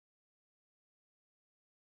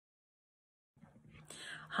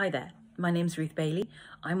Hi there, my name's Ruth Bailey.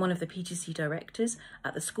 I'm one of the PGCE Directors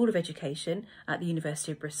at the School of Education at the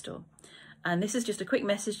University of Bristol. And this is just a quick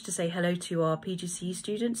message to say hello to our PGCE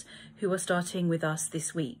students who are starting with us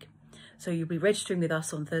this week. So you'll be registering with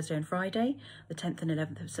us on Thursday and Friday, the 10th and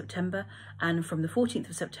 11th of September, and from the 14th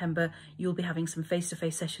of September, you'll be having some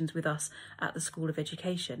face-to-face sessions with us at the School of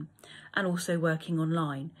Education and also working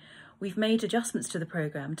online. We've made adjustments to the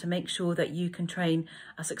programme to make sure that you can train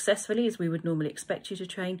as successfully as we would normally expect you to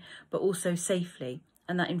train, but also safely.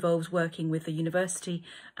 And that involves working with the university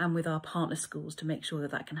and with our partner schools to make sure that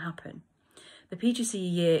that can happen. The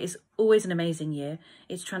PGCE year is always an amazing year.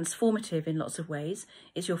 It's transformative in lots of ways.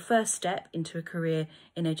 It's your first step into a career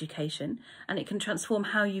in education, and it can transform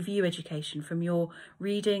how you view education from your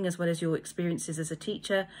reading as well as your experiences as a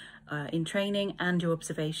teacher in training and your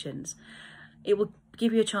observations. It will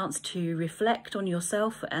give you a chance to reflect on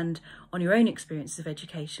yourself and on your own experiences of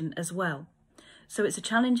education as well. So it's a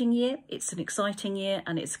challenging year, it's an exciting year,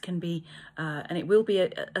 and it will be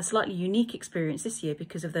a slightly unique experience this year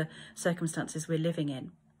because of the circumstances we're living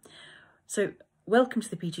in. So welcome to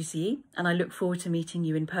the PGCE, and I look forward to meeting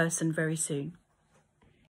you in person very soon.